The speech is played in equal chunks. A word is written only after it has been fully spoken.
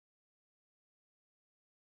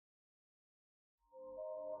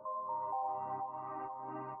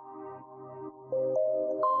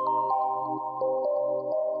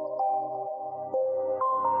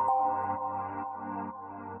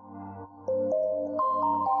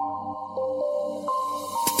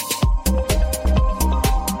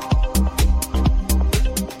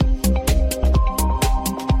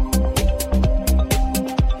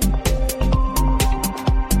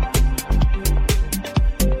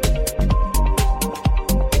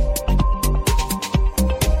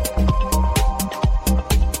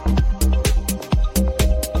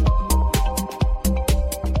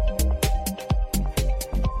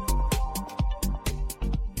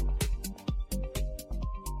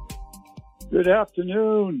Good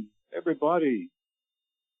afternoon, everybody.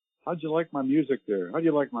 How'd you like my music there? How'd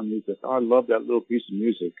you like my music? I love that little piece of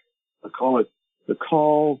music. I call it the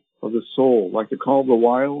call of the soul, like the call of the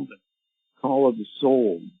wild, call of the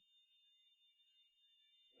soul.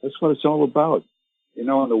 That's what it's all about. You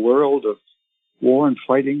know, in the world of war and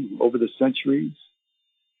fighting over the centuries,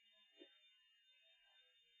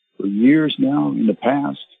 for years now, in the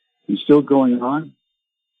past, and still going on,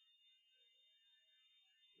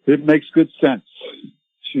 it makes good sense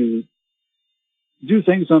to do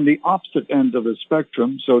things on the opposite end of the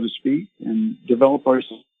spectrum, so to speak, and develop our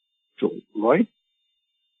soul, right?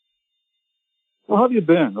 Well, how have you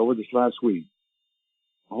been over this last week?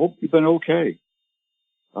 I hope you've been okay.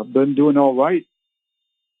 I've been doing all right.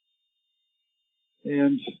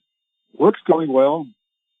 And work's going well.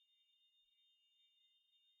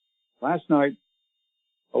 Last night,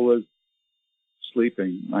 I was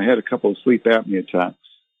sleeping. I had a couple of sleep apnea attacks.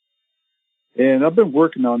 And I've been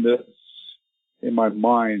working on this in my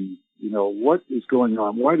mind. You know, what is going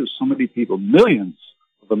on? Why do so many people, millions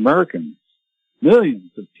of Americans,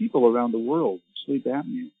 millions of people around the world, sleep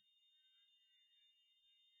apnea?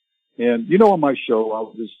 And, you know, on my show,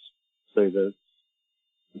 I'll just say this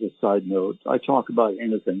as a side note. I talk about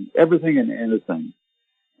anything, everything and anything,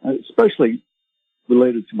 especially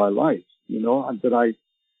related to my life, you know, that I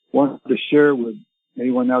want to share with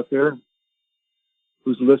anyone out there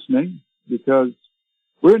who's listening, because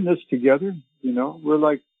we're in this together, you know. We're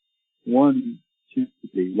like one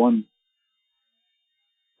community, one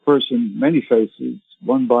person, many faces,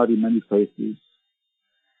 one body, many faces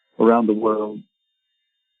around the world.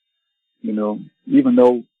 You know, even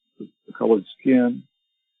though the colored skin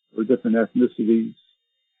or different ethnicities.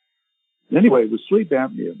 Anyway, with sleep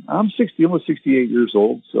apnea, I'm 60, almost 68 years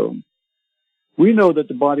old, so we know that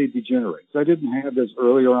the body degenerates. I didn't have this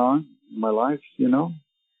earlier on in my life, you know,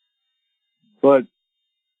 but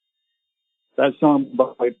that song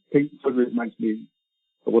by Pink Floyd reminds me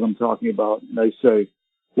of what I'm talking about. And they say,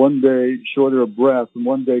 one day shorter of breath and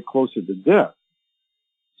one day closer to death.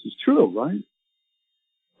 This is true, right?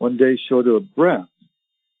 One day shorter of breath.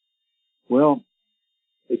 Well,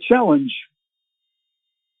 the challenge,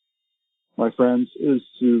 my friends, is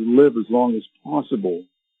to live as long as possible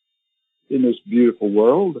in this beautiful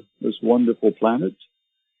world, this wonderful planet.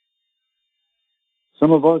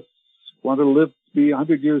 Some of us want to live to be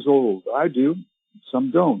 100 years old. I do.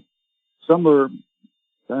 Some don't. Some are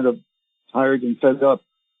kind of tired and fed up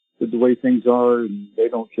with the way things are, and they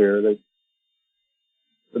don't care. They're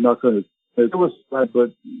not going to. They're sad,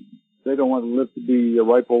 but they don't want to live to be a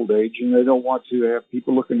ripe old age, and they don't want to have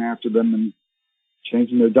people looking after them and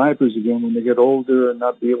changing their diapers again when they get older and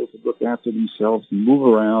not be able to look after themselves and move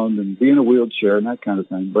around and be in a wheelchair and that kind of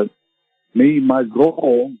thing. But me, my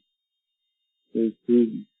goal is to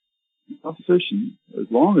be efficient as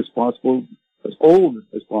long as possible, as old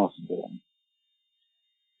as possible.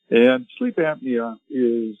 And sleep apnea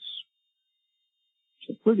is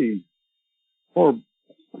a pretty horrible.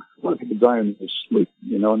 A lot of people die in their sleep,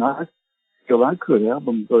 you know, and I feel I could have.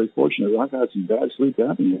 I'm very fortunate. I've had some bad sleep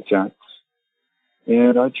apnea attacks.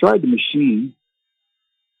 And I tried the machine.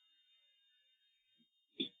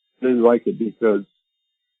 I didn't like it because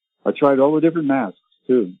I tried all the different masks,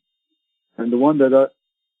 too. And the one that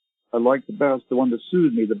I liked the best, the one that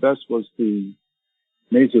suited me the best, was the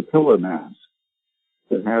nasal pillar mask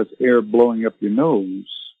that has air blowing up your nose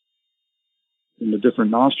in the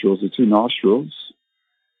different nostrils, the two nostrils.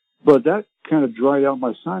 But that kind of dried out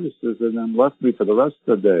my sinuses and then left me for the rest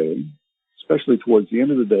of the day, especially towards the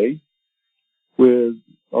end of the day, with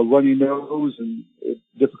a runny nose and it's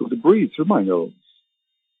difficult to breathe through my nose.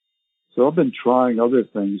 So I've been trying other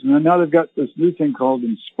things. And then now they've got this new thing called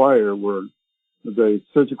Inspire, where they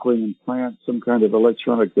surgically implant some kind of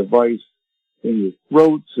electronic device in your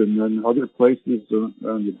throats and then other places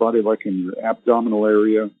on your body, like in your abdominal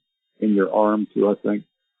area, in your arm too, I think.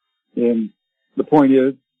 And the point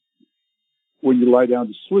is, when you lie down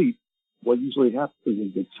to sleep, what usually happens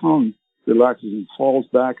is the tongue relaxes and falls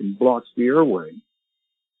back and blocks the airway.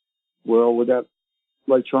 Well, with that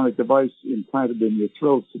electronic device implanted in your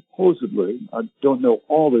throat, supposedly, I don't know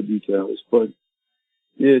all the details, but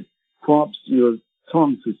it prompts your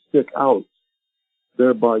tongue to stick out,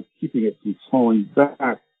 thereby keeping it from falling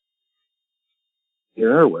back the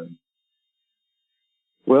airway.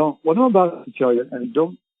 Well, what I'm about to tell you, and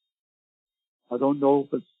I don't know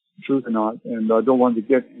if it's truth or not, and I don't want to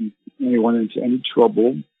get anyone into any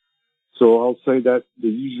trouble. So I'll say that the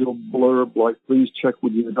usual blurb, like, please check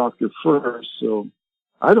with your doctor first, so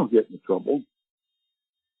I don't get into trouble.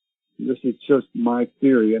 This is just my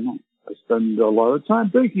theory, and I spend a lot of time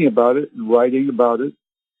thinking about it and writing about it.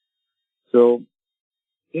 So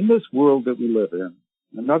in this world that we live in,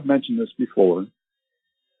 and I've mentioned this before,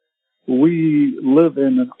 we live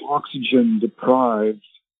in an oxygen-deprived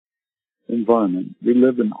environment. We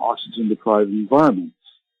live in oxygen-deprived environments.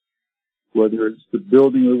 Whether it's the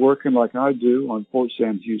building we work in, like I do on Fort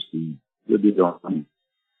Sam Houston with the Army.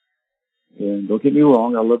 And don't get me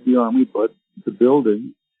wrong, I love the Army, but the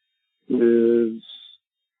building is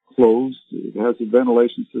closed. It has a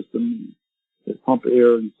ventilation system that pump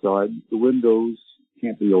air inside. The windows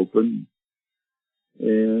can't be open.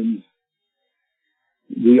 And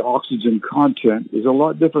the oxygen content is a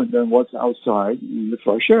lot different than what's outside in the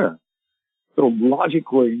fresh air. So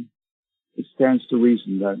logically, it stands to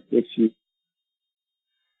reason that if you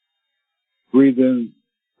breathe in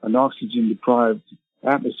an oxygen-deprived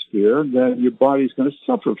atmosphere, then your body's going to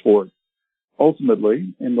suffer for it.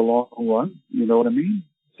 Ultimately, in the long run, you know what I mean?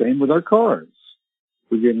 Same with our cars.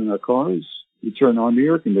 We get in our cars, we turn on the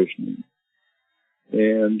air conditioning.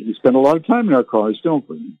 And we spend a lot of time in our cars, don't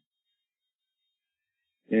we?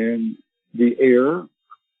 And the air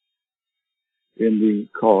in the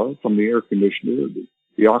car from the air conditioner,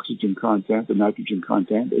 the oxygen content, the nitrogen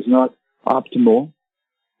content is not optimal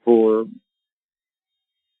for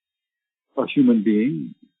a human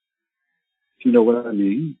being, if you know what I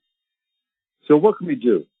mean. So what can we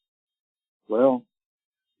do? Well,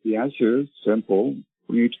 the answer is simple.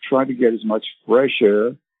 We need to try to get as much fresh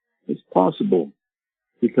air as possible,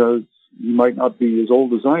 because you might not be as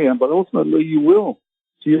old as I am, but ultimately you will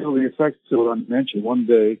feel the effects of what I mentioned. One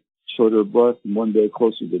day shorter of breath and one day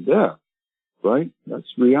closer to death, right?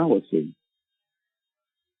 That's reality.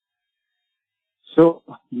 So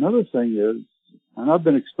another thing is, and I've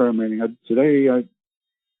been experimenting. Today I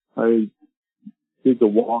did the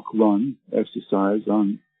walk-run exercise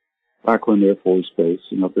on Lackland Air Force Base,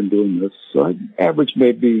 and I've been doing this. So I average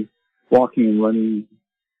maybe walking and running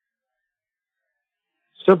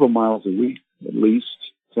several miles a week, at least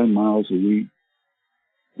 10 miles a week.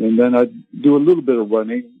 And then I do a little bit of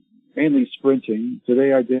running, mainly sprinting.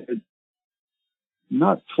 Today I did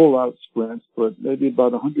not full-out sprints, but maybe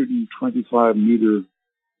about 125-meter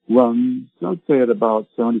runs. I'd say at about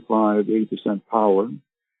 75, 80% power.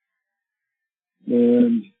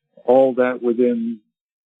 And all that within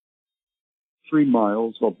 3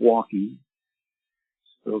 miles of walking.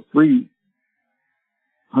 So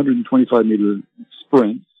 125-meter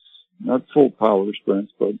sprints, not full power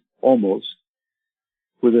sprints, but almost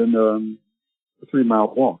within a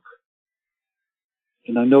 3-mile walk.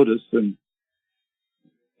 And I noticed, and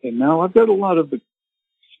now I've got a lot of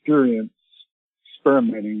experience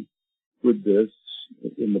experimenting with this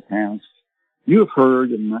in the past. You have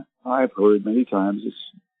heard, and I've heard many times, it's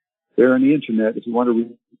there on the internet if you want to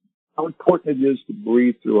read how important it is to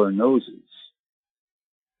breathe through our noses.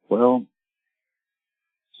 Well,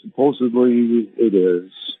 supposedly it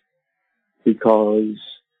is, because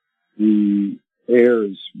the air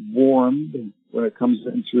is warmed when it comes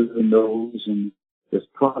in through the nose and is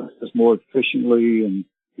processed more efficiently, and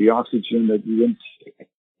the oxygen that you intake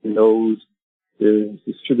the nose is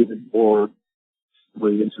distributed more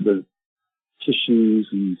into the tissues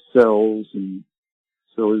and cells, and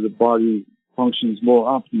so the body functions more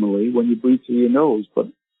optimally when you breathe through your nose. But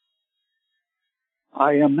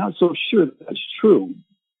I am not so sure that's true,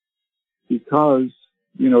 because,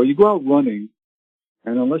 you go out running,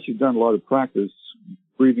 and unless you've done a lot of practice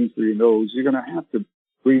breathing through your nose, you're going to have to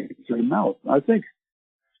breathe through your mouth. I think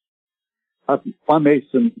I made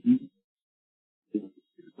some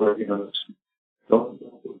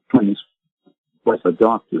trainings with a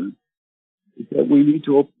doctor that we need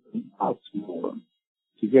to open the mouth more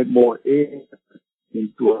to get more air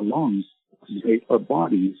into our lungs, to make our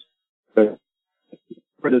bodies that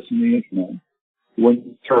spread us in the internet. When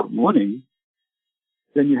you start running,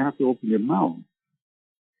 then you have to open your mouth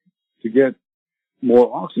to get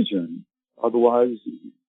more oxygen. Otherwise,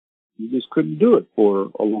 you just couldn't do it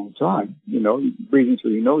for a long time. Breathing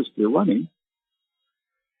through your nose if you're running.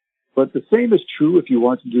 But the same is true if you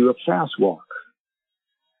want to do a fast walk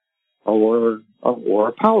or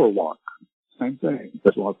a power walk. Same thing.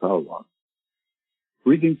 That's a power walk.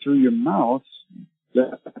 Breathing through your mouth,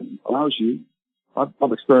 that allows you. I've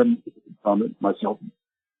experimented on it myself.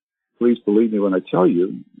 Please believe me when I tell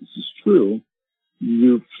you this is true.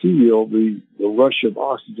 You feel the rush of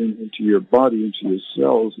oxygen into your body, into your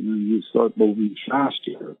cells, and then you start moving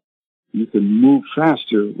faster. You can move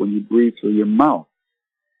faster when you breathe through your mouth.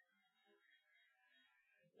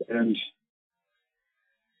 And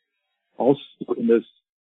also in this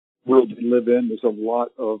world we live in, there's a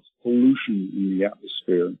lot of pollution in the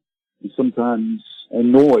atmosphere. And sometimes,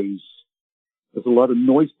 and noise. There's a lot of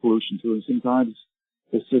noise pollution too, and sometimes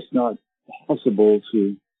it's just not possible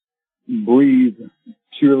to breathe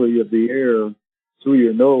purely of the air through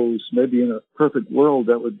your nose. Maybe in a perfect world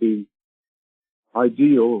that would be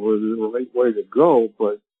ideal or the right way to go,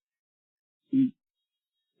 but in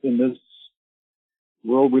this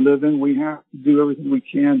world we live in, we have to do everything we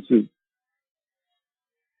can to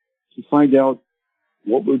find out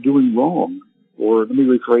what we're doing wrong. Or let me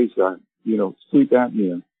rephrase that. Sleep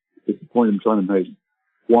apnea is the point I'm trying to make.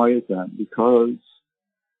 Why is that? Because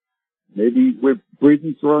maybe we're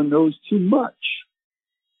breathing through our nose too much.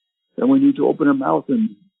 And we need to open our mouth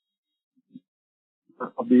and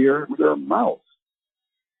of the air with our mouth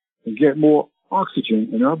and get more oxygen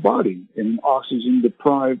in our body. In an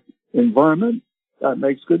oxygen-deprived environment, that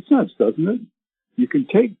makes good sense, doesn't it? You can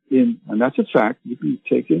take in, and that's a fact, you can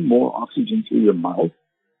take in more oxygen through your mouth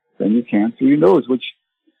than you can through your nose, which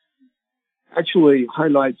actually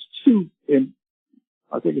highlights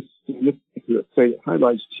I think it's significant to say it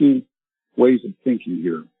highlights two ways of thinking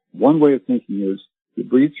here. One way of thinking is you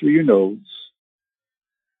breathe through your nose,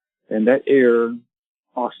 and that air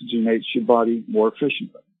oxygenates your body more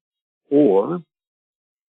efficiently.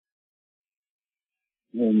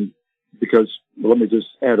 Let me just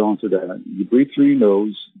add on to that. You breathe through your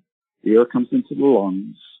nose, the air comes into the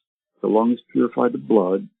lungs purify the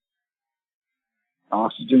blood,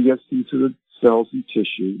 oxygen gets into the cells and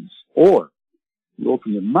tissues, or you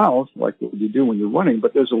open your mouth like what you do when you're running,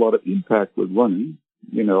 but there's a lot of impact with running,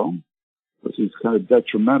 which is kind of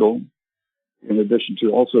detrimental in addition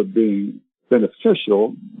to also being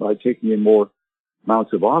beneficial by taking in more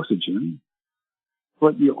amounts of oxygen,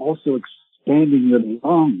 but you're also expanding your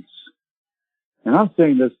lungs. And I'm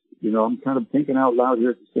saying this, I'm kind of thinking out loud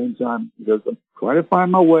here at the same time because I'm trying to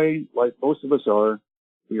find my way, like most of us are.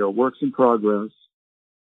 We are works in progress.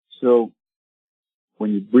 So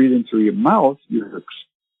when you breathe in through your mouth, you're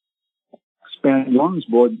expanding your lungs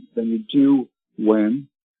more than you do when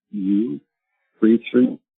you breathe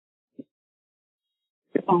through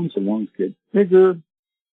your lungs. The lungs get bigger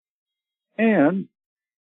and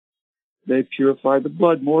they purify the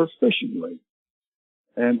blood more efficiently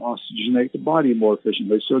and oxygenate the body more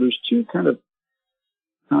efficiently. So there's two kind of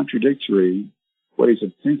contradictory ways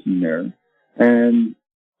of thinking there. And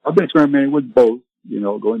I've been experimenting with both,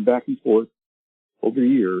 going back and forth over the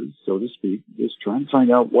years, so to speak, just trying to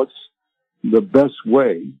find out what's the best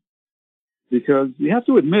way. Because you have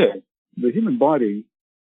to admit, the human body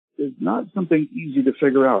is not something easy to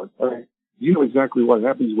figure out. Right? You know exactly what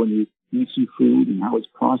happens when you eat some food and how it's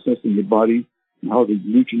processed in your body and how the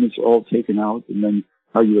nutrients are all taken out and then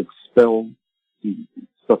how you expel the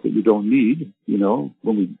stuff that you don't need. When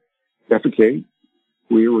we defecate,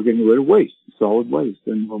 we're getting rid of waste, solid waste.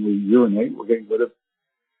 And when we urinate, we're getting rid of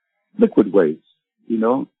liquid waste,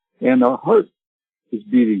 and our heart is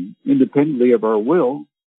beating independently of our will.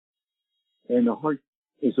 And the heart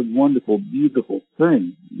is a wonderful, beautiful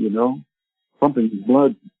thing, pumping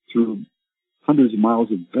blood through hundreds of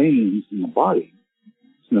miles of veins in the body.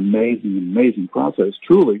 It's an amazing, amazing process.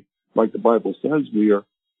 Truly, like the Bible says, we are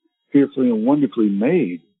fearfully and wonderfully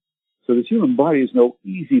made. So the human body is no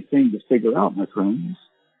easy thing to figure out, my friends.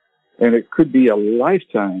 And it could be a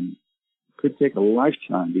lifetime. It could take a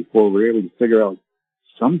lifetime before we're able to figure out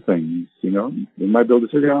some things, We might be able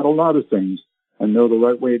to figure out a lot of things and know the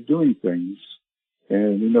right way of doing things.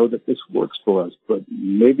 And we know that this works for us. But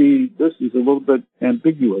maybe this is a little bit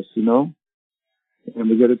ambiguous, And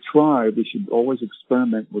we got to try. We should always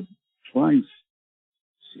experiment with trying to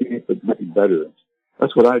see if it might be better.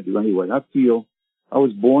 That's what I do anyway. I feel I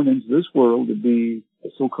was born into this world to be a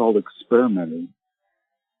so-called experimenter.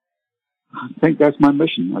 I think that's my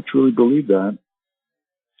mission. I truly believe that.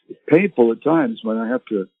 It's painful at times when I have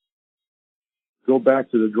to go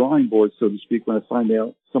back to the drawing board, so to speak, when I find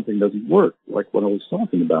out something doesn't work, like what I was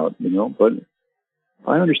talking about, But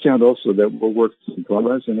I understand also that we're works in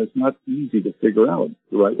progress, and it's not easy to figure out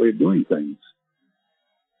the right way of doing things.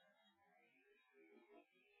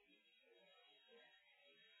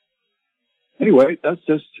 Anyway, I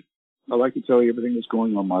like to tell you everything that's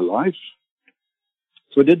going on in my life.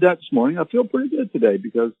 So I did that this morning. I feel pretty good today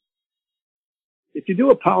because if you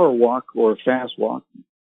do a power walk or a fast walk,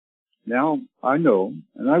 now I know,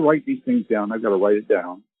 and I write these things down. I've got to write it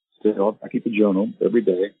down. So I keep a journal every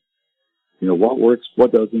day. What works,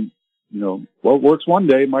 what doesn't. What works one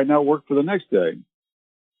day might not work for the next day.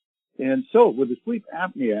 And so with the sleep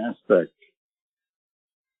apnea aspect,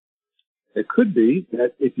 it could be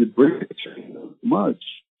that if you breathe too much,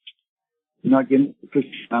 you're not getting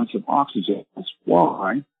sufficient amounts of oxygen. That's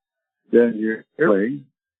why then your airway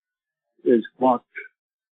is blocked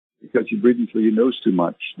because you're breathing through your nose too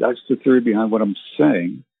much. That's the theory behind what I'm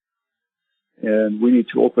saying. And we need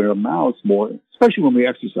to open our mouths more, especially when we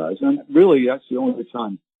exercise. And really, that's the only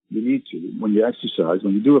time you need to. When you exercise,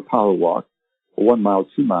 when you do a power walk, for 1 mile,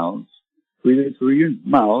 2 miles, breathe it through your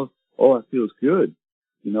mouth. Oh, it feels good,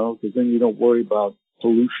 because then you don't worry about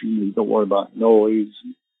pollution. You don't worry about noise.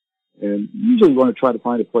 And usually you want to try to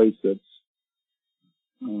find a place that's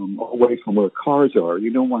away from where cars are.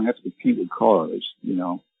 You don't want to have to compete with cars,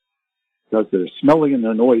 because they're smelly and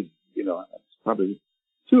they're noisy. That's probably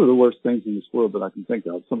two of the worst things in this world that I can think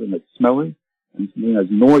of. Something that's smelly and something that's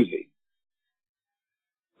noisy.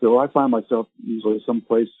 So I find myself usually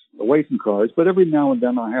someplace away from cars, but every now and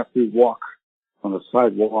then I have to walk on a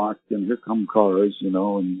sidewalk, and here come cars,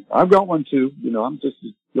 and I've got one too. I'm just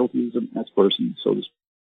as guilty as the next person. So this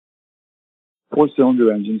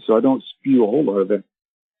 4-cylinder engine, so I don't spew a whole lot of that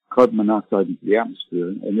carbon monoxide into the atmosphere.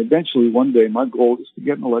 And eventually, one day, my goal is to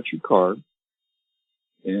get an electric car,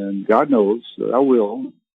 and God knows that I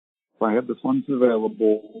will if I have the funds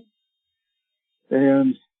available.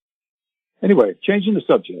 And anyway, changing the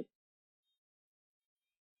subject.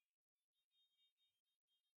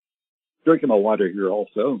 Drinking my water here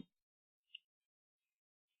also.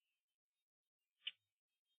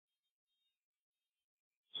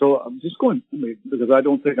 So I'm just going, because I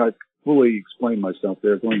don't think I fully explained myself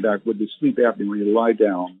there, going back with the sleep apnea. When you lie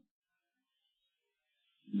down,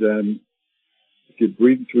 then if you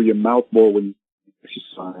breathe through your mouth more when you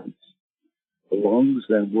exercise, the lungs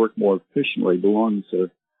then work more efficiently. The lungs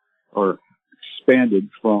are expanded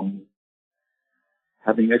from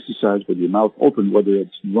having exercise with your mouth open, whether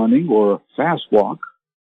it's running or a fast walk.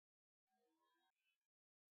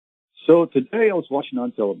 So today I was watching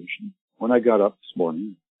on television when I got up this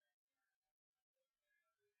morning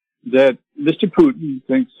that Mr. Putin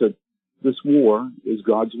thinks that this war is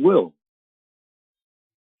God's will.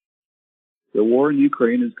 The war in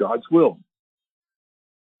Ukraine is God's will.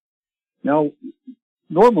 Now,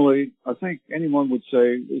 normally, I think anyone would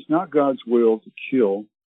say it's not God's will to kill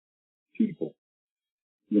people.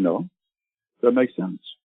 That makes sense.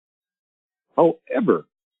 However,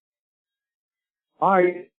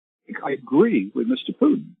 I agree with Mr.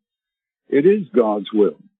 Putin. It is God's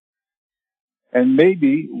will. And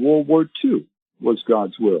maybe World War II was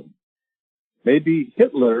God's will. Maybe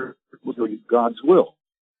Hitler was God's will.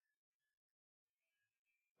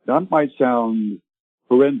 That might sound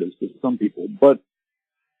horrendous to some people, but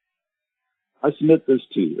I submit this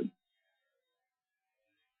to you.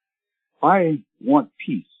 I want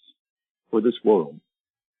peace for this world.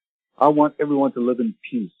 I want everyone to live in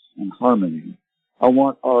peace and harmony. I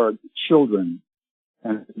want our children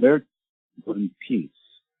and their children in peace.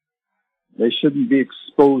 They shouldn't be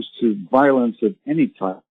exposed to violence of any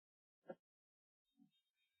type.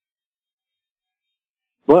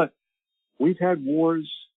 But we've had wars,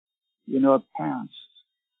 past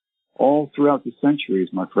all throughout the centuries,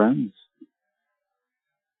 my friends.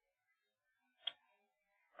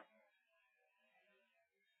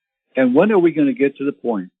 And when are we going to get to the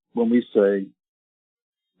point when we say,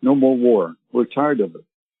 no more war? We're tired of it.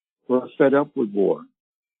 We're fed up with war.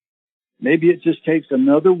 Maybe it just takes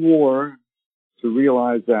another war to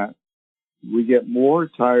realize that we get more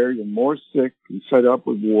tired and more sick and fed up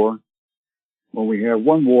with war when we have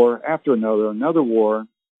one war after another war.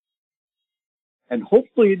 And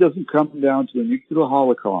hopefully it doesn't come down to a nuclear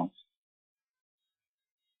holocaust,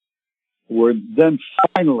 where then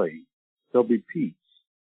finally there'll be peace.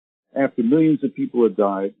 After millions of people have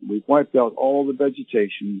died, we've wiped out all the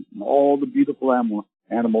vegetation and all the beautiful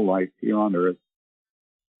animal life here on Earth.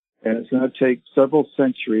 And it's going to take several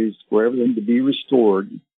centuries for everything to be restored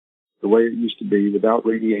the way it used to be without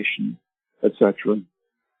radiation, etc.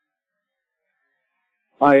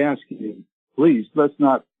 I ask you, please, let's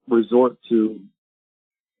not resort to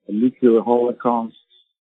a nuclear holocaust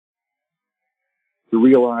to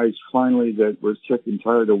realize finally that we're sick and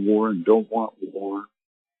tired of war and don't want war.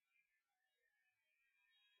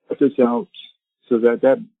 Put this out so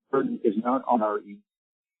that burden is not on our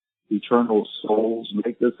eternal souls.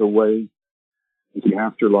 Make this a way to the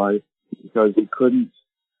afterlife, because we couldn't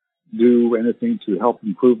do anything to help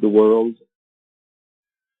improve the world,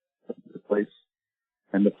 the place,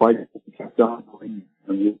 and the fight kept on going.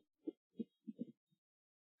 It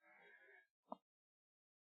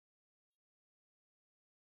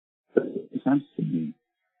makes sense to me.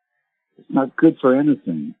 It's not good for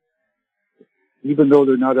anything. Even though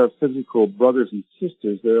they're not our physical brothers and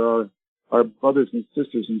sisters, they are our brothers and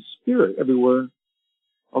sisters in spirit everywhere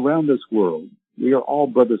around this world. We are all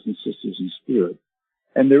brothers and sisters in spirit.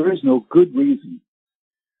 And there is no good reason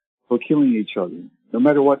for killing each other, no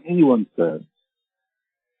matter what anyone says.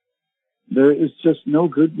 There is just no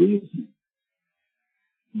good reason.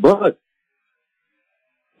 But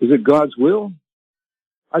Is it God's will?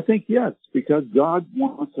 I think yes, because God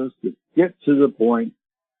wants us to get to the point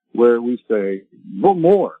where we say, no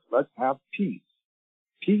more, let's have peace.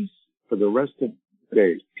 Peace for the rest of the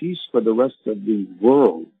days. Peace for the rest of the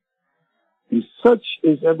world. And such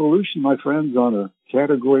is evolution, my friends, on a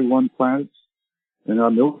Category 1 planet in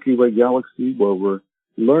our Milky Way galaxy, where we're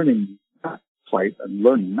learning not to fight and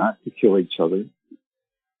learning not to kill each other.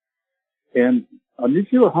 And a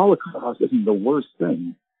nuclear holocaust isn't the worst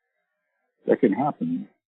thing that can happen.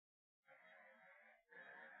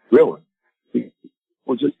 Really.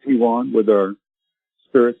 We'll just keep on with our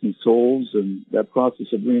spirits and souls, and that process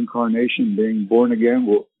of reincarnation, being born again,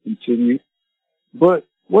 will continue. But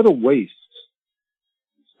what a waste,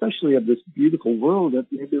 especially of this beautiful world, that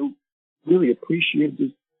maybe really appreciate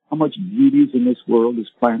just how much beauty is in this world, this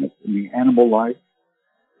planet, and the animal life,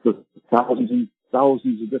 the thousands and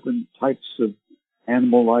thousands of different types of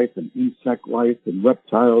animal life and insect life and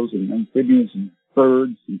reptiles and amphibians and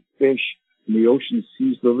birds and fish in the oceans,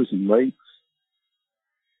 seas, rivers, and lakes.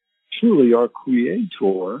 Truly, our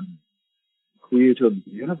creator of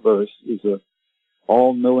the universe, is a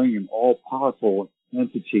all-knowing and all-powerful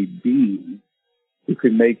entity being who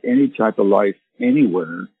can make any type of life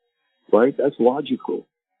anywhere, right? That's logical.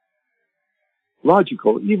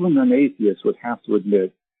 Logical. Even an atheist would have to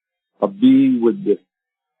admit a being with the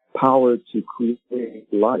power to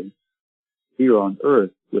create life here on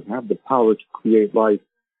Earth would have the power to create life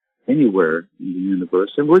anywhere in the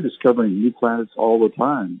universe. And we're discovering new planets all the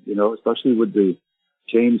time, you know, especially with the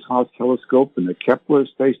James Hubbell telescope and the Kepler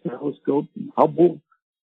Space Telescope and Hubble.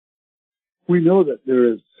 We know that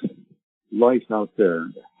there is life out there.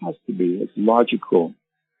 There has to be. It's logical.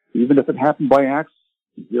 Even if it happened by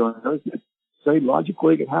accident, you know, say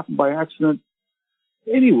logically it could happen by accident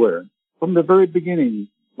anywhere. From the very beginning,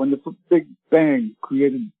 when the Big Bang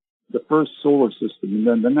created the first solar system, and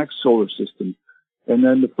then the next solar system, and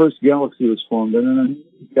then the first galaxy was formed, and then a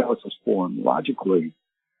new galaxy was formed. Logically,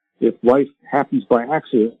 if life happens by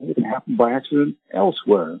accident, it can happen by accident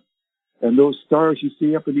elsewhere. And those stars you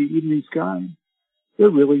see up in the evening sky,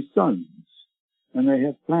 they're really suns. And they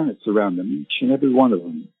have planets around them, each and every one of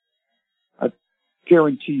them. I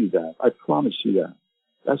guarantee you that. I promise you that.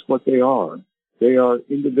 That's what they are. They are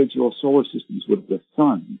individual solar systems with the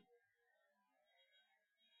sun.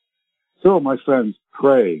 So, my friends,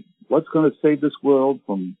 pray. What's going to save this world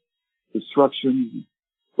from destruction?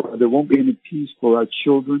 There won't be any peace for our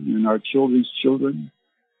children and our children's children.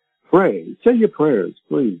 Pray. Say your prayers,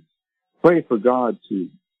 please. Pray for God to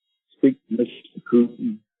speak to Mr.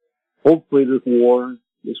 Putin. Hopefully this war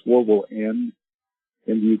will end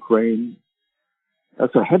in the Ukraine.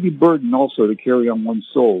 That's a heavy burden also to carry on one's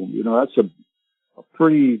soul. You know, that's a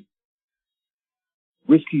pretty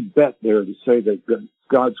risky bet there to say that it's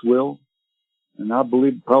God's will. And I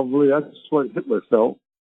believe probably that's what Hitler felt.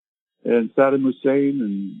 And Saddam Hussein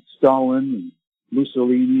and Stalin and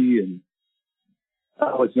Mussolini and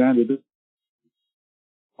Alexander,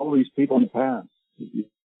 all these people in the past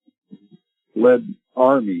led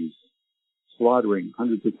armies slaughtering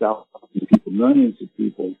hundreds of thousands of people, millions of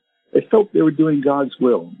people. They felt they were doing God's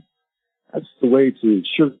will. That's the way to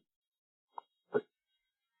show.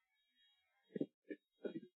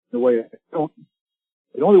 The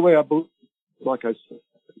only way I believe, like I said,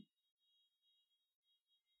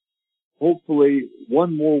 hopefully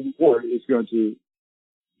one more war is going to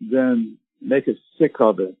then make us sick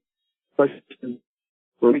of it. Especially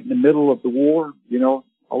we're right in the middle of the war. You know,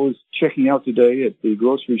 I was checking out today at the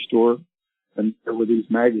grocery store, and there were these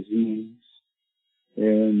magazines,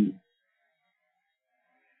 and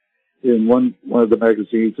in one of the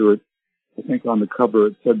magazines, there were, I think on the cover,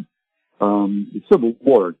 it said the Civil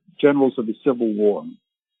War, generals of the Civil War.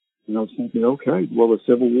 And I was thinking, okay, well, the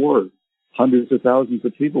Civil War, hundreds of thousands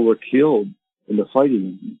of people were killed in the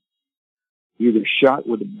fighting, either shot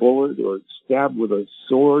with a bullet or stabbed with a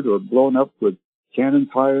sword or blown up with cannon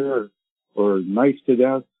fire or knifed to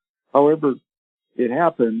death. However it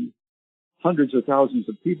happened, hundreds of thousands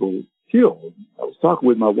of people killed. I was talking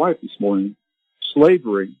with my wife this morning.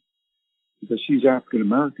 Slavery, because she's African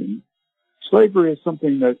American, slavery is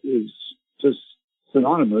something that is just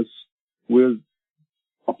synonymous with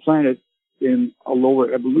a planet in a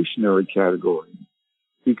lower evolutionary category,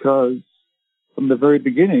 because from the very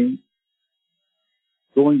beginning,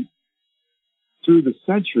 going through the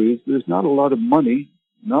centuries, there's not a lot of money,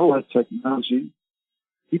 not a lot of technology.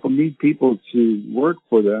 People need people to work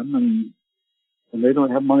for them, and they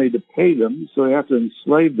don't have money to pay them, so they have to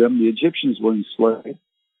enslave them. The Egyptians were enslaved.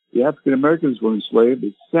 The African Americans were enslaved.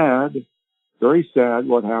 It's sad, very sad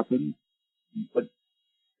what happened, but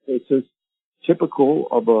it's just typical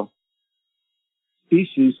of a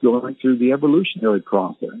species going through the evolutionary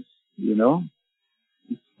process, you know?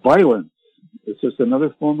 Violence. It's just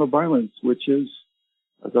another form of violence, which is,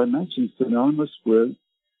 as I mentioned, synonymous with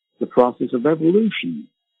the process of evolution.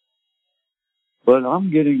 But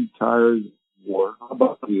I'm getting tired of war. How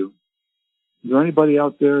about you? Is there anybody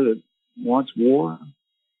out there that wants war?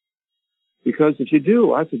 Because if you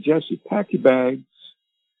do, I suggest you pack your bags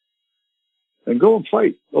and go and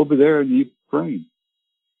fight over there in Ukraine.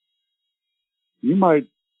 You might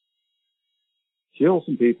kill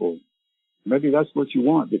some people. Maybe that's what you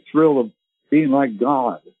want, the thrill of being like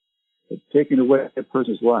God, of taking away a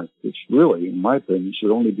person's life, which really, in my opinion,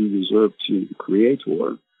 should only be reserved to the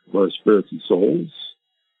Creator of our spirits and souls.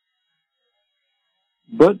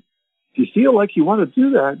 But if you feel like you want to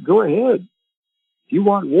do that, go ahead. If you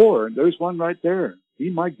want war, there's one right there. Be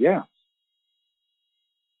my guest.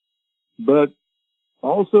 But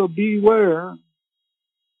also beware,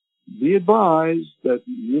 be advised that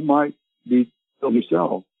you might be killed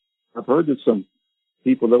yourself. I've heard that some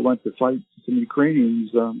people that went to fight, some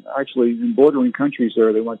Ukrainians, actually in bordering countries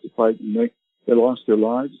there, they went to fight and they lost their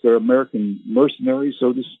lives. They're American mercenaries,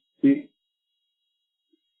 so to speak.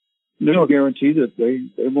 No guarantee that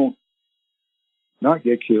they won't not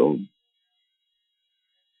get killed.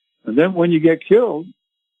 And then when you get killed,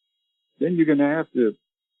 then you're going to have to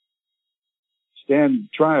stand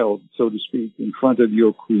trial, so to speak, in front of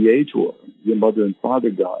your Creator, your mother and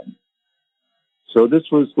father God. So this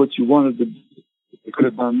was what you wanted to do. You could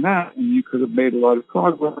have done that, and you could have made a lot of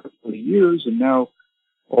progress for years, and now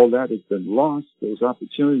all that has been lost. Those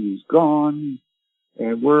opportunities gone.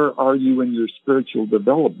 And where are you in your spiritual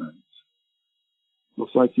development?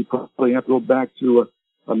 Looks like you probably have to go back to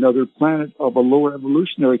another planet of a lower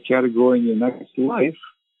evolutionary category in your next life,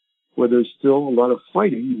 where there's still a lot of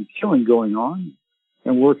fighting and killing going on,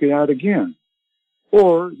 and work it out again.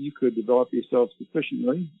 Or you could develop yourself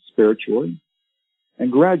sufficiently, spiritually,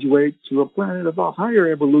 and graduate to a planet of a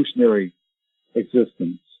higher evolutionary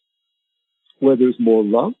existence, where there's more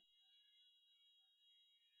love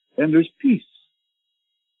and there's peace.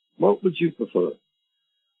 What would you prefer?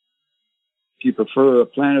 If you prefer a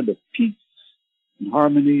planet of peace and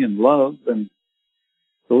harmony and love, then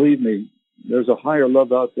believe me, there's a higher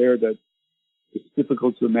love out there that is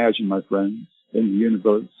difficult to imagine, my friends, in the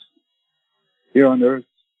universe. Here on Earth,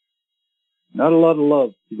 not a lot of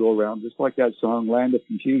love to go around, just like that song, Land of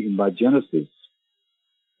Confusion by Genesis.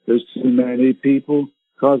 There's too many people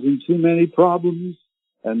causing too many problems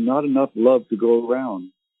and not enough love to go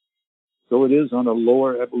around. So it is on a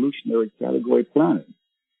lower evolutionary category planet.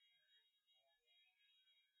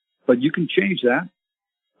 But you can change that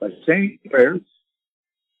by saying prayers.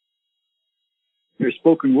 Your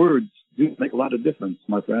spoken words do make a lot of difference,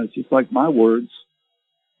 my friends, just like my words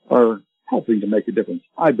are helping to make a difference,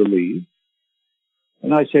 I believe.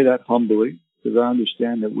 And I say that humbly, because I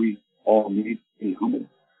understand that we all need to be humble.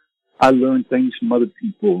 I learn things from other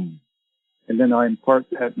people, and then I impart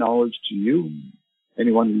that knowledge to you,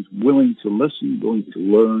 anyone who's willing to listen, willing to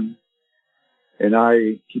learn. And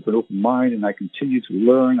I keep an open mind, and I continue to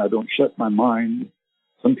learn. I don't shut my mind.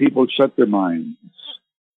 Some people shut their minds.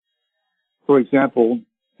 For example,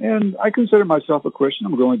 and I consider myself a Christian.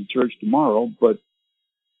 I'm going to church tomorrow, but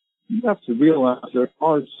you have to realize there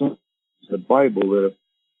are some in the Bible that have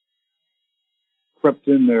crept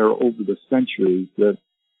in there over the centuries that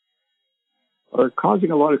are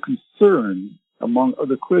causing a lot of concern among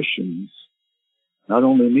other Christians, not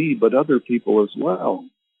only me, but other people as well.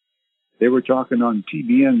 They were talking on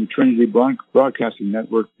TBN, the Trinity Broadcasting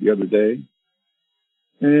Network, the other day,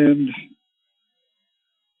 and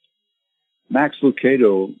Max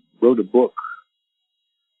Lucado wrote a book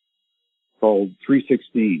called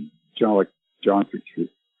 3:16, like John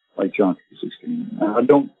 3:16.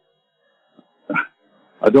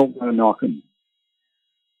 I don't want to knock him.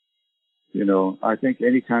 You know, I think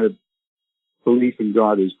any kind of belief in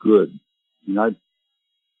God is good. And I've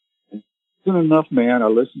been enough man. I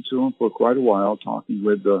listened to him for quite a while, talking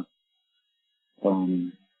with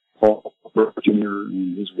Paul Jr.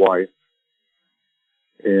 and his wife.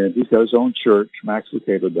 And he's got his own church, Max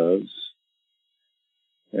Lucado does.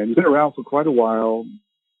 And he's been around for quite a while.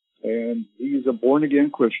 And he's a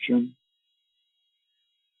born-again Christian.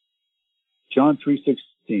 John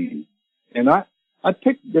 3:16. And I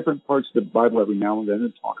pick different parts of the Bible every now and then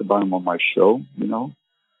and talk about them on my show, you know.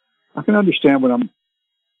 I can understand when I'm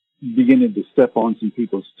beginning to step on some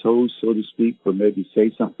people's toes, so to speak, or maybe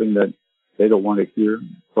say something that they don't want to hear.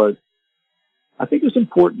 But I think it's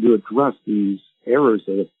important to address these errors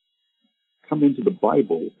that have come into the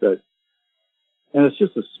Bible that, and it's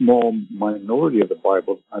just a small minority of the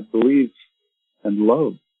Bible, I believe and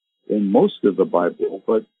love in most of the Bible,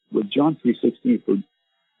 but with John 3:16, for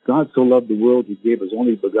God so loved the world, he gave his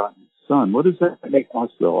only begotten Son. What does that make us,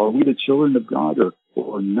 though? Are we the children of God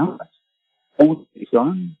or not? Only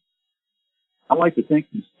Son? I like to think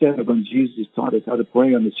instead of when Jesus taught us how to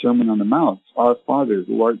pray on the Sermon on the Mount, our Father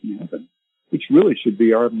who art in heaven, which really should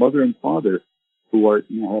be our mother and father who art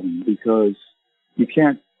in heaven, because you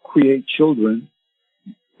can't create children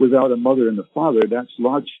without a mother and a father. That's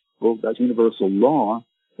logical. That's universal law.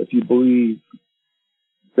 If you believe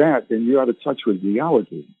that, then you're out of touch with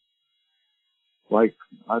reality. Like,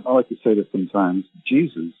 I like to say this sometimes,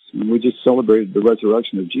 Jesus, and we just celebrated the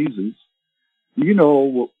resurrection of Jesus. You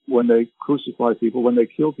know, when they crucify people, when they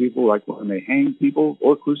kill people, like when they hang people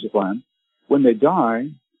or crucify them, when they die,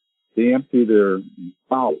 they empty their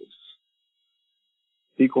bowels.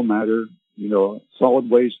 Fecal matter, solid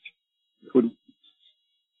waste.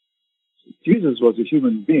 Jesus was a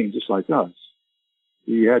human being just like us.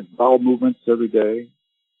 He had bowel movements every day.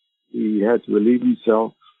 He had to relieve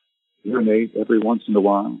himself, urinate every once in a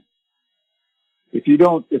while.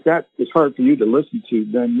 If that is hard for you to listen to,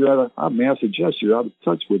 then I suggest you're out of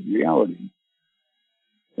touch with reality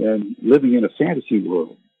and living in a fantasy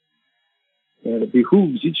world. And it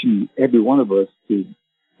behooves each and every one of us to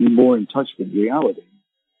be more in touch with reality.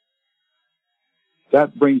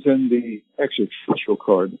 That brings in the extraterrestrial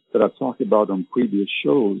card that I've talked about on previous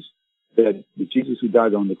shows, that the Jesus who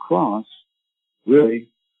died on the cross really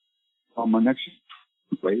on an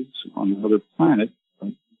extraterrestrial place, on another planet,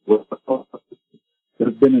 that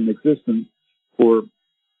have been in existence for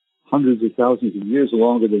hundreds of thousands of years,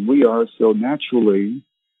 longer than we are. So naturally,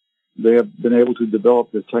 they have been able to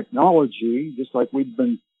develop the technology, just like we've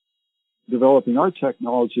been developing our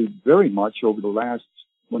technology very much over the last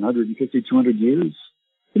 150, 200 years.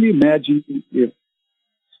 Can you imagine if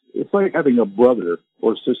it's like having a brother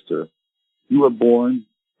or sister? You were born,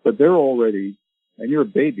 but they're already, and you're a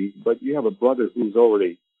baby, but you have a brother who's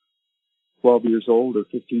already 12 years old or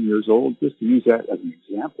 15 years old, just to use that as an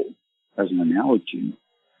example, as an analogy.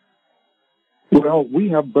 Well, we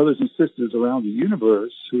have brothers and sisters around the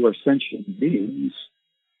universe who are sentient beings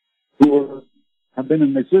who have been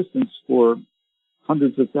in existence for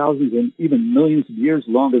hundreds of thousands and even millions of years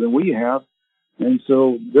longer than we have. And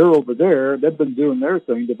so they're over there. They've been doing their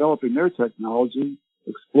thing, developing their technology,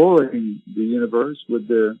 exploring the universe with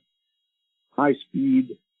their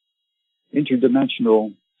high-speed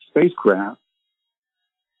interdimensional spacecraft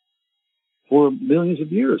for millions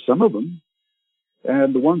of years, some of them.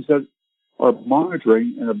 And the ones that are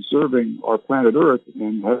monitoring and observing our planet Earth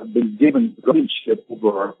and have been given guardianship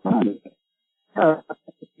over our planet have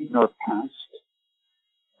in our past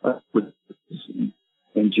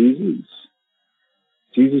and Jesus.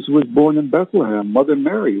 Jesus was born in Bethlehem. Mother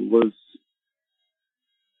Mary was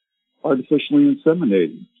artificially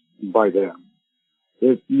inseminated by them.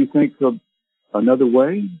 If you think of another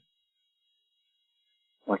way,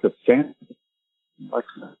 like a fantasy, like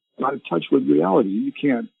not in touch with reality, you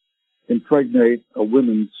can't impregnate a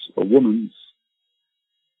woman's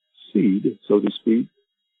seed, so to speak,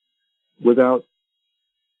 without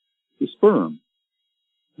the sperm.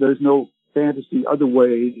 There's no fantasy other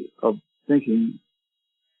way of thinking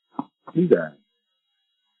how to do that.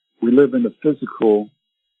 We live in the physical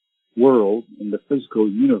world, in the physical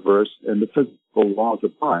universe, and the physical laws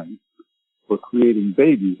apply for creating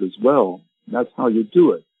babies as well. That's how you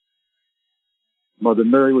do it. Mother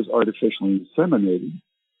Mary was artificially inseminated,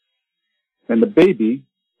 and the baby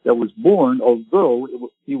that was born, although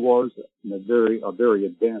he was a very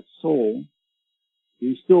advanced soul,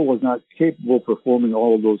 he still was not capable of performing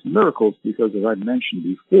all of those miracles because, as I mentioned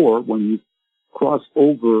before, when you cross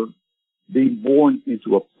over being born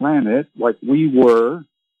into a planet like we were,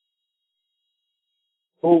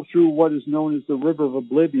 go through what is known as the river of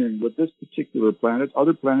oblivion with this particular planet.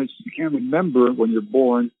 Other planets, you can't remember when you're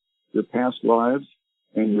born your past lives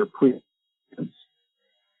and your pre-lives.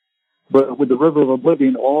 But with the river of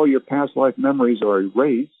oblivion, all your past life memories are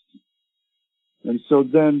erased. And so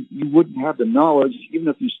then you wouldn't have the knowledge, even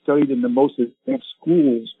if you studied in the most advanced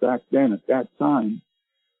schools back then at that time,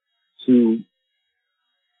 to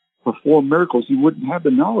perform miracles. You wouldn't have the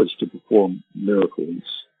knowledge to perform miracles.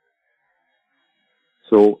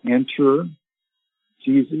 So enter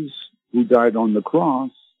Jesus, who died on the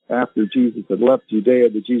cross after Jesus had left Judea,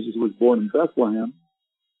 that Jesus was born in Bethlehem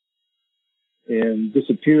and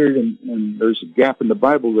disappeared, and there's a gap in the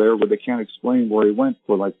Bible there where they can't explain where he went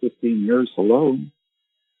for like 15 years. Hello.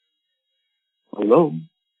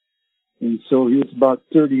 And so he was about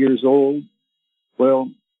 30 years old.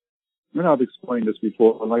 Well, I've explained this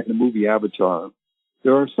before, like the movie Avatar.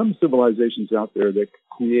 There are some civilizations out there that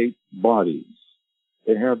create bodies.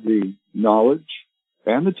 They have the knowledge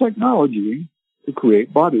and the technology to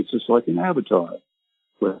create bodies, just like an avatar.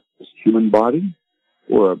 Whether it's a human body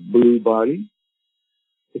or a blue body,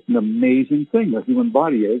 it's an amazing thing, a human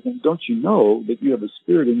body is. And don't you know that you have a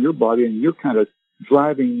spirit in your body and you're kind of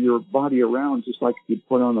driving your body around just like if you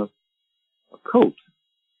put on a coat.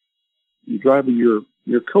 You're driving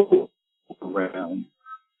your coat around.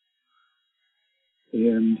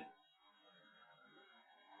 And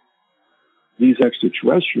these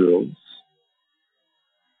extraterrestrials,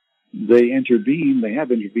 they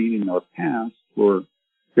have intervened in our past for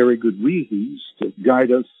very good reasons to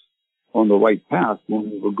guide us on the right path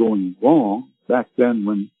when we were going wrong. Back then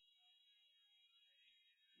when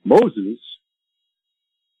Moses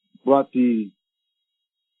brought the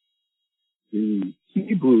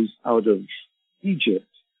Hebrews out of Egypt,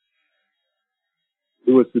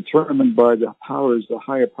 it was determined by the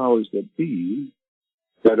higher powers that be,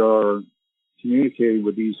 that are communicating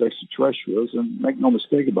with these extraterrestrials. And make no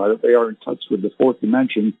mistake about it, they are in touch with the fourth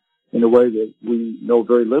dimension in a way that we know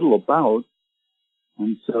very little about.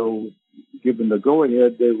 And so, given the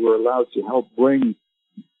go-ahead, they were allowed to help bring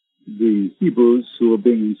the Hebrews who were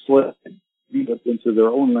being enslaved up into their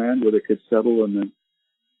own land where they could settle, and then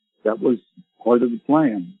that was part of the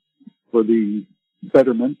plan for the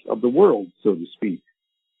betterment of the world, so to speak.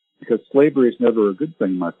 Because slavery is never a good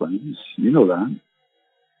thing, my friends. You know that.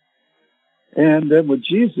 And then with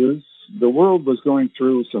Jesus, the world was going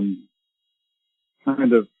through some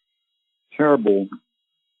kind of terrible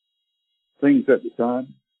things at the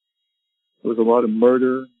time. There was a lot of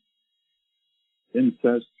murder,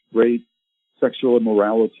 incest, rape, sexual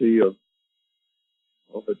immorality of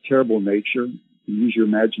a terrible nature. Use your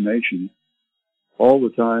imagination. All the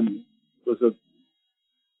time. It was a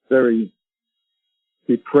very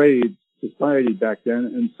depraved society back then,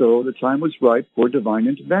 and so the time was ripe for divine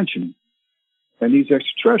intervention. And these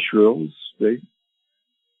extraterrestrials, they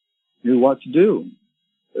knew what to do.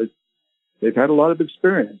 They've had a lot of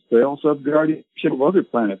experience. They also have guardianship of other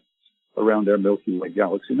planets around their Milky Way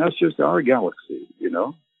galaxy, and that's just our galaxy, you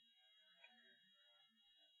know.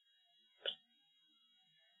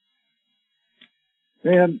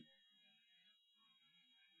 And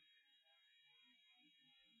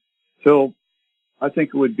so I think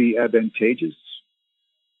it would be advantageous,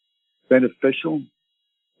 beneficial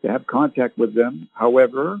to have contact with them.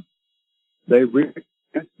 However, they realize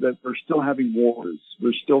that we're still having wars.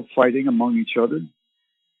 We're still fighting among each other.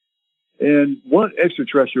 And what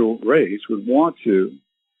extraterrestrial race would want to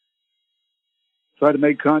try to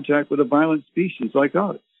make contact with a violent species like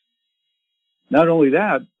us? Not only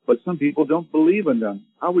that, but some people don't believe in them.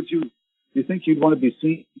 How would you think you'd want to be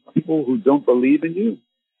seeing people who don't believe in you?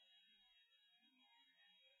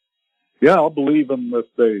 Yeah, I'll believe them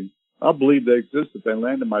I'll believe they exist if they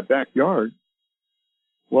land in my backyard.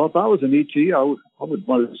 Well, if I was an ET, I would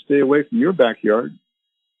want to stay away from your backyard,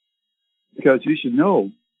 because you should know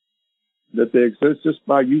that they exist just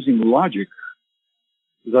by using logic.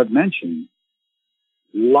 As I've mentioned,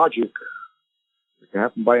 logic. It can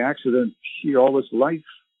happen by accident. See all this life,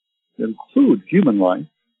 include human life.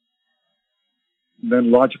 And then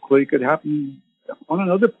logically it could happen on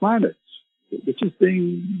another planet, which is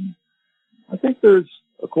being, I think there's,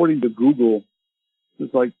 according to Google,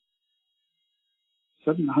 there's like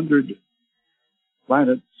 700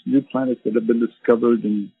 planets, new planets that have been discovered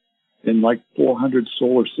in like 400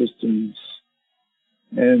 solar systems.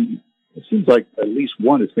 And it seems like at least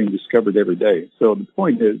one is being discovered every day. So the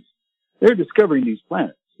point is, they're discovering these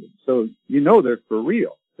planets. So you know they're for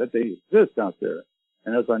real, that they exist out there.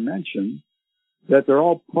 And as I mentioned, that they're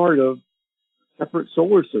all part of a separate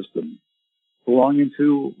solar system belonging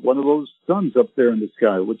to one of those suns up there in the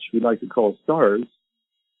sky, which we like to call stars,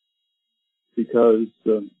 because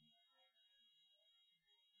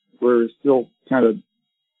we're still kind of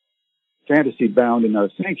fantasy bound in our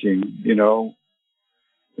thinking, you know,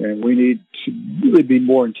 and we need to really be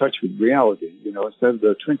more in touch with reality, you know, instead of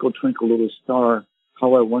the twinkle, twinkle, little star,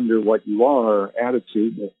 how I wonder what you are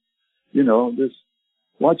attitude. But, you know, just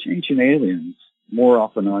watch Ancient Aliens more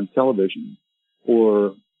often on television,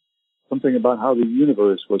 or something about how the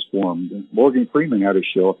universe was formed. And Morgan Freeman had a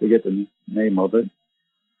show, I forget the name of it.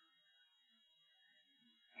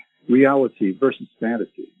 Reality versus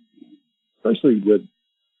fantasy, especially with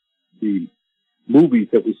the movies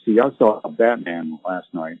that we see. I saw Batman last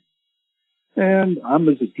night, and I'm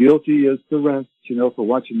as guilty as the rest, you know, for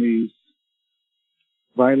watching these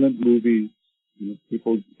violent movies, you know,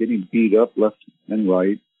 people getting beat up left and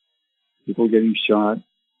right, people getting shot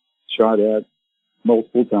at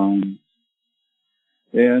multiple times.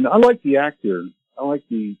 And I like the actor. I like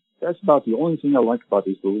the that's about the only thing I like about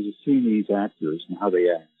these movies is seeing these actors and how they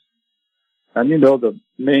act. And you know, the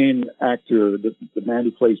main actor, the man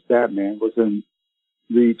who plays Batman, was in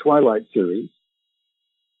the Twilight series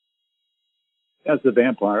as the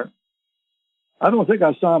vampire. I don't think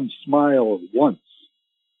I saw him smile once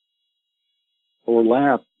or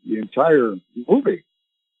laugh the entire movie.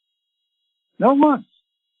 Not once.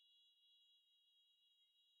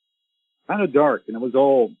 Kind of dark, and it was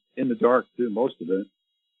all in the dark too, most of it.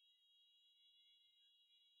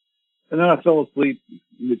 And then I fell asleep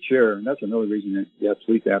in the chair, and that's another reason that you have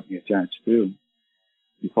sleep apnea attached too.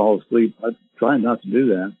 You fall asleep. I try not to do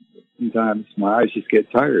that. Sometimes my eyes just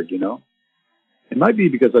get tired, you know. It might be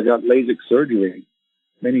because I got LASIK surgery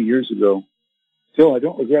many years ago. Still, I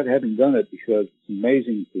don't regret having done it because it's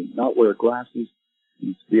amazing to not wear glasses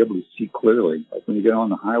and to be able to see clearly. Like when you get on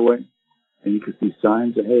the highway and you can see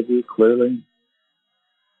signs ahead of you clearly.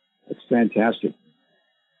 It's fantastic.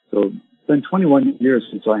 So it's been 21 years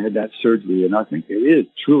since I had that surgery, and I think it is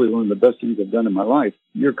truly one of the best things I've done in my life.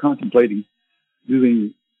 You're contemplating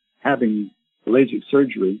having LASIK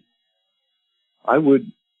surgery. I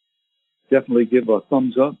would definitely give a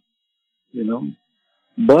thumbs up, you know.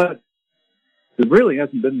 But there really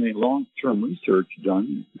hasn't been any long-term research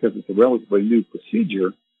done because it's a relatively new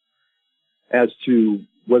procedure as to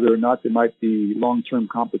whether or not there might be long-term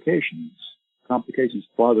complications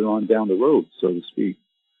farther on down the road, so to speak.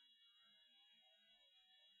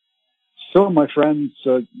 So, my friends,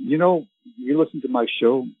 you know, you listen to my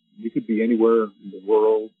show. You could be anywhere in the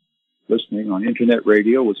world listening on internet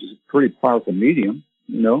radio, which is a pretty powerful medium,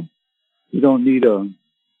 you know. You don't need a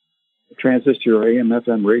transistor or AM,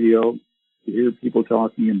 FM radio to hear people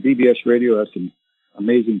talking. And BBS radio has some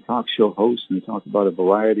amazing talk show hosts, and they talk about a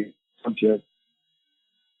variety of subjects.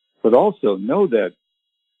 But also know that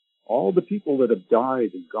all the people that have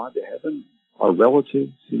died and gone to heaven are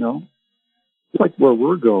relatives, you know. It's like where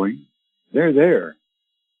we're going, they're there.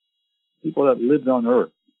 People that lived on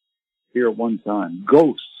Earth here at one time.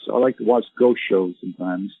 Ghosts. I like to watch ghost shows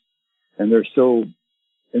sometimes. And they're so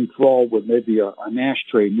enthralled with maybe an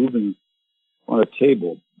ashtray moving on a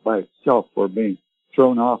table by itself or being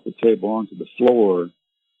thrown off the table onto the floor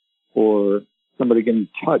or somebody getting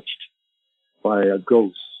touched by a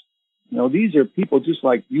ghost. You know, these are people just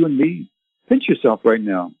like you and me. Pinch yourself right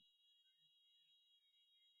now.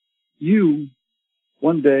 You,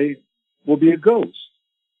 one day, will be a ghost.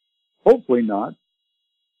 Hopefully not.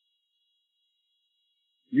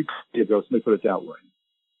 You could be a ghost. Let me put it that way.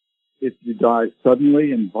 If you die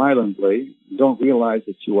suddenly and violently, and don't realize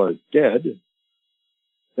that you are dead,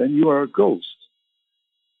 then you are a ghost.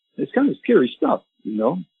 It's kind of scary stuff, you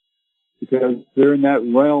know, because they're in that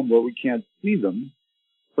realm where we can't see them,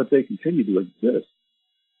 but they continue to exist.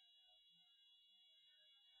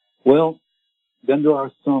 Well, then there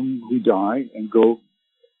are some who die and go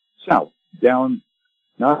south, down,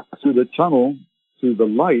 not through the tunnel, through the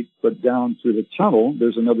light, but down through the tunnel.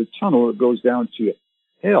 There's another tunnel that goes down to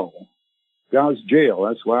hell, God's jail.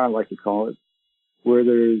 That's why I like to call it, where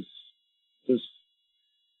there's just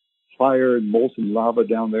fire and molten lava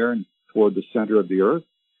down there and toward the center of the earth,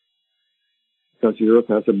 because the earth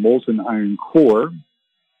has a molten iron core.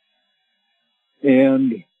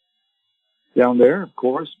 And down there, of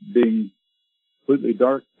course, being completely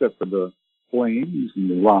dark except for the flames and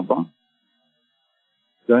the lava,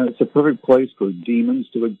 then it's a perfect place for demons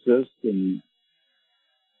to exist and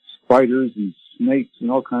spiders and snakes and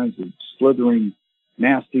all kinds of slithering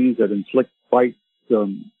nasties that inflict bites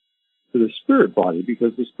to the spirit body,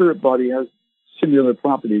 because the spirit body has similar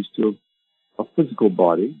properties to a physical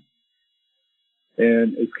body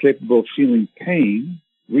and is capable of feeling pain.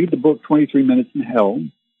 Read the book 23 Minutes in Hell,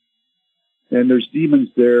 and there's demons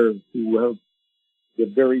there who have the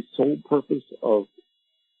very sole purpose of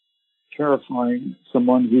terrifying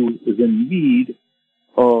someone who is in need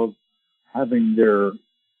of having their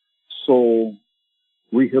soul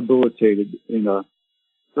rehabilitated in a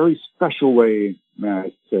very special way, may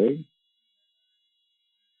I say,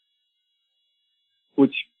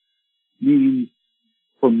 which means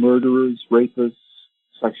for murderers, rapists,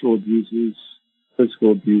 sexual abusers,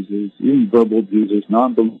 physical abusers, even verbal abusers,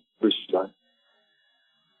 non-believers.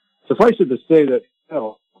 Suffice it to say that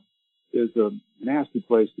hell is a nasty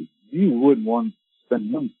place that you wouldn't want to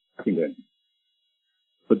spend one second in.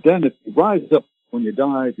 But then if you rise up when you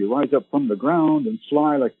die, if you rise up from the ground and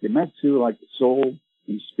fly like you're meant to, like the soul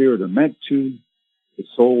and spirit are meant to, the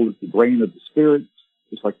soul is the brain of the spirit,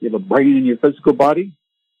 just like you have a brain in your physical body,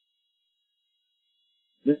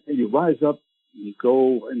 then you rise up, you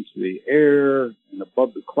go into the air, and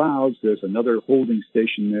above the clouds, there's another holding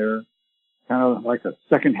station there, kind of like a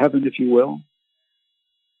second heaven, if you will.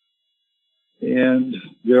 And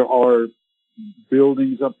there are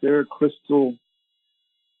buildings up there, crystal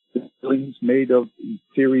buildings made of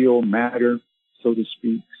ethereal matter, so to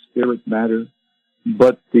speak, spirit matter.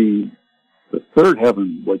 But the third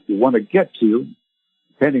heaven, what you want to get to,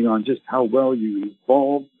 depending on just how well you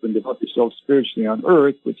evolve and develop yourself spiritually on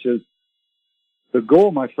earth, which is the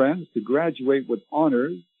goal, my friends, to graduate with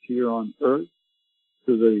honors here on earth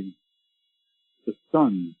to the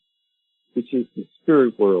sun, which is the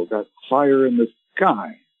spirit world, that fire in the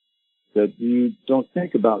sky that you don't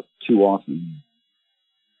think about too often,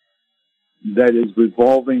 that is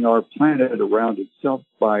revolving our planet around itself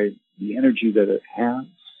by the energy that it has,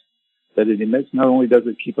 that it emits. Not only does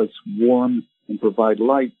it keep us warm and provide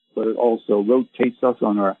light, but it also rotates us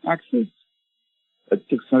on our axis at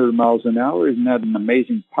 600 miles an hour. Isn't that an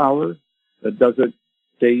amazing power that does it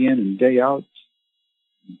day in and day out,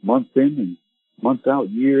 month in and month out,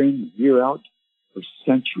 year in, year out, for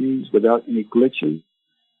centuries without any glitches,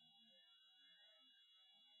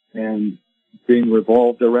 and being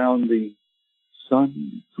revolved around the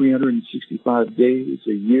sun 365 days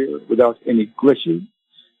a year without any glitches,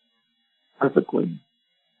 perfectly.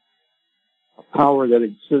 A power that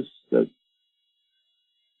exists that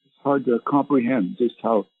it's hard to comprehend just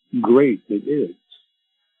how great it is.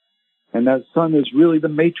 And that sun is really the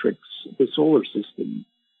matrix of the solar system,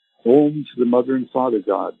 home to the Mother and Father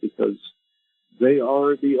God, because they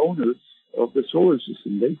are the owners of the solar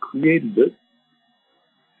system. They created it,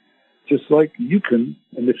 just like you can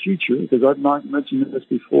in the future, because I've not mentioned this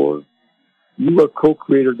before. You are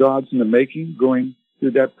co-creator gods in the making, going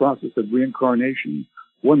through that process of reincarnation,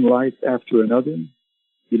 one life after another.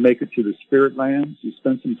 You make it to the spirit lands. You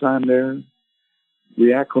spend some time there.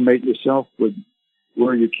 Reacclimate yourself with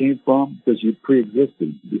where you came from, because you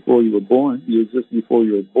pre-existed before you were born. You existed before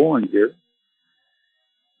you were born here.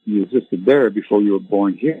 You existed there before you were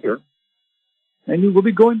born here. And you will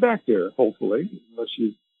be going back there, hopefully, unless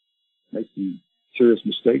you make some serious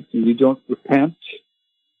mistakes and you don't repent.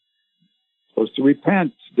 You're supposed to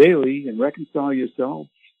repent daily and reconcile yourself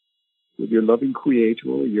with your loving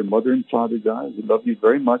Creator, your Mother and Father God, who love you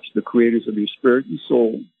very much, the creators of your spirit and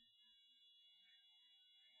soul.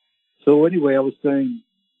 So anyway, I was saying,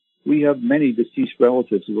 we have many deceased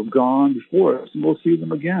relatives who have gone before us, and we'll see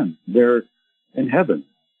them again. They're in heaven.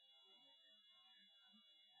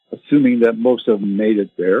 Assuming that most of them made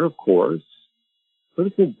it there, of course. But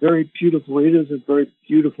it is a very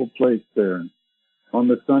beautiful place there on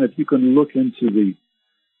the sun. If you can look into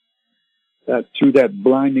through that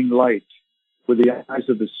blinding light with the eyes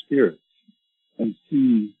of the Spirit and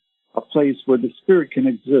see a place where the Spirit can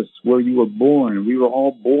exist, where you were born. We were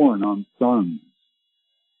all born on suns.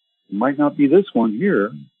 It might not be this one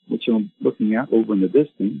here, which I'm looking at over in the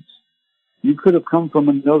distance. You could have come from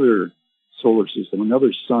another solar system,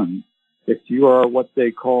 another sun, if you are what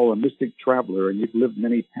they call a mystic traveler and you've lived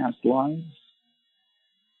many past lives.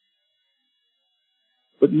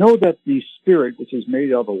 But know that the spirit, which is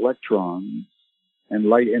made of electrons and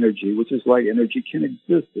light energy, which is light energy, can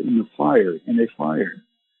exist in a fire,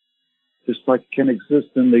 just like it can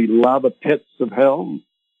exist in the lava pits of hell.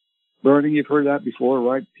 Burning, you've heard that before,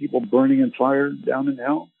 right? People burning in fire down in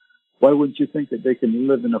hell. Why wouldn't you think that they can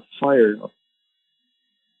live in a fire,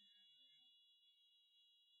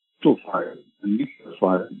 a nuclear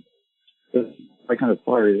fire? That's the kind of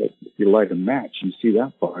fire that if you light a match, you see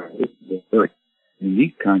that fire. It's a very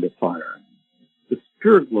unique kind of fire. The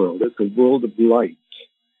spirit world is a world of light,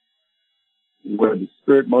 where the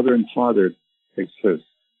Spirit Mother and Father exist.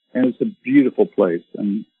 And it's a beautiful place.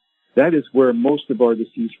 And that is where most of our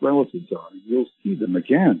deceased relatives are. You'll see them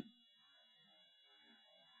again.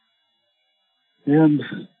 And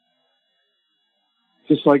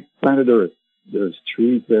just like planet Earth, there's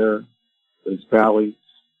trees there, there's valleys,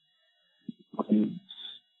 mountains,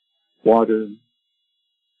 water.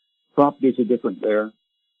 Properties are different there.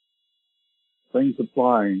 Things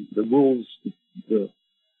apply. The rules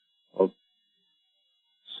of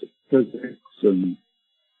physics and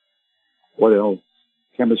what else,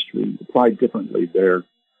 chemistry, apply differently there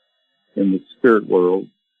in the spirit world.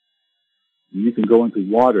 You can go into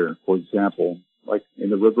water, for example, like in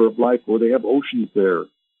the River of Life, where they have oceans there.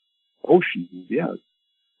 Oceans, yes.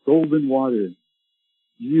 Golden water.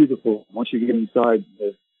 Beautiful. Once you get inside,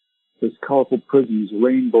 there's colorful prisms,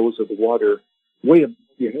 rainbows of water, way above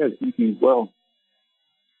your head, thinking, well,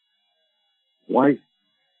 why,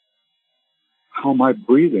 how am I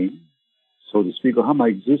breathing, so to speak, or how am I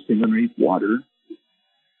existing underneath water?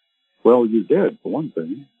 Well, you're dead, for one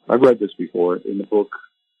thing. I've read this before in the book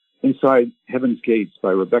Inside Heaven's Gates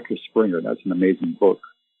by Rebecca Springer. That's an amazing book.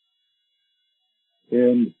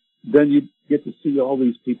 And then you get to see all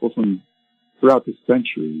these people from throughout the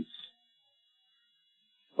centuries.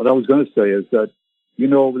 What I was going to say is that, you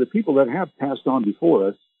know, the people that have passed on before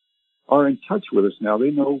us are in touch with us now.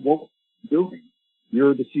 They know what we're doing.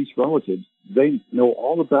 Your deceased relatives, they know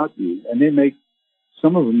all about you, and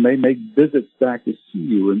some of them may make visits back to see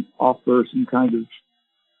you and offer some kind of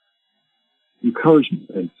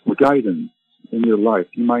encouragement or guidance in your life.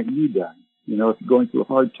 You might need that. You know, if you're going through a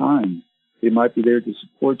hard time, they might be there to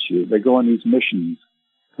support you. They go on these missions,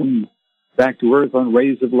 come back to earth on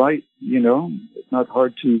rays of light. You know, it's not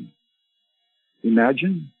hard to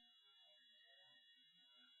imagine.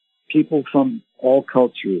 People from all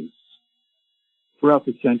cultures throughout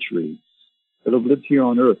the centuries that have lived here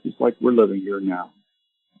on earth, just like we're living here now,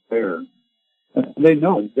 there. And they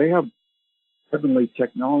know, they have heavenly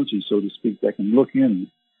technology, so to speak, that can look in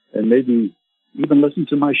and maybe even listen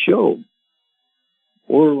to my show.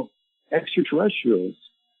 Or extraterrestrials,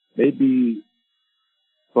 maybe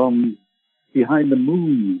from behind the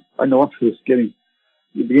moon. I know I'm just you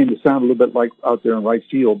begin to sound a little bit like out there in right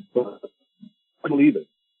field, but I believe it.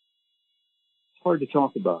 It's hard to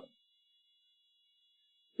talk about.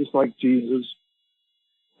 Just like Jesus,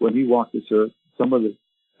 when he walked this earth, some of the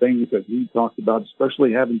things that he talked about,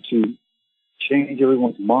 especially having to change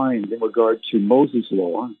everyone's mind in regard to Moses'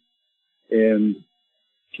 law and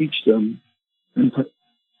teach them in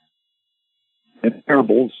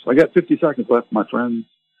parables. I got 50 seconds left, my friends.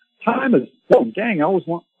 Time is, oh, dang,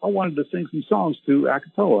 I wanted to sing some songs to a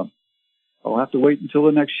cappella. I'll have to wait until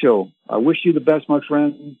the next show. I wish you the best, my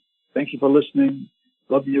friend. Thank you for listening.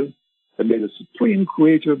 Love you. And may the supreme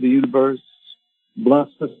creator of the universe bless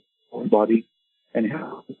us, everybody, and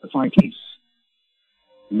help us to find peace.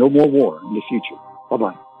 No more war in the future.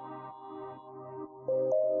 Bye-bye.